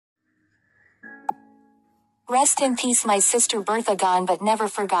Rest in peace, my sister Bertha, gone but never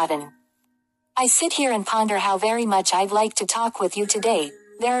forgotten. I sit here and ponder how very much I'd like to talk with you today.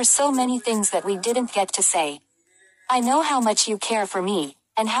 There are so many things that we didn't get to say. I know how much you care for me,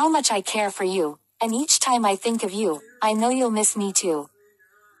 and how much I care for you, and each time I think of you, I know you'll miss me too.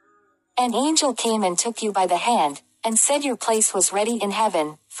 An angel came and took you by the hand, and said your place was ready in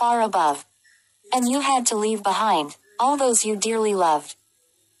heaven, far above. And you had to leave behind all those you dearly loved.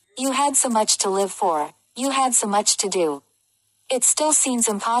 You had so much to live for, you had so much to do. It still seems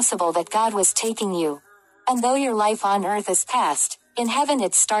impossible that God was taking you. And though your life on earth is past, in heaven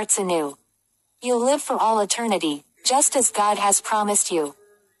it starts anew. You'll live for all eternity, just as God has promised you.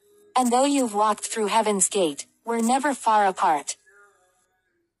 And though you've walked through heaven's gate, we're never far apart.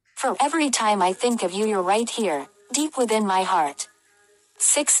 For every time I think of you, you're right here, deep within my heart.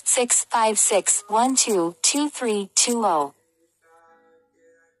 6656122320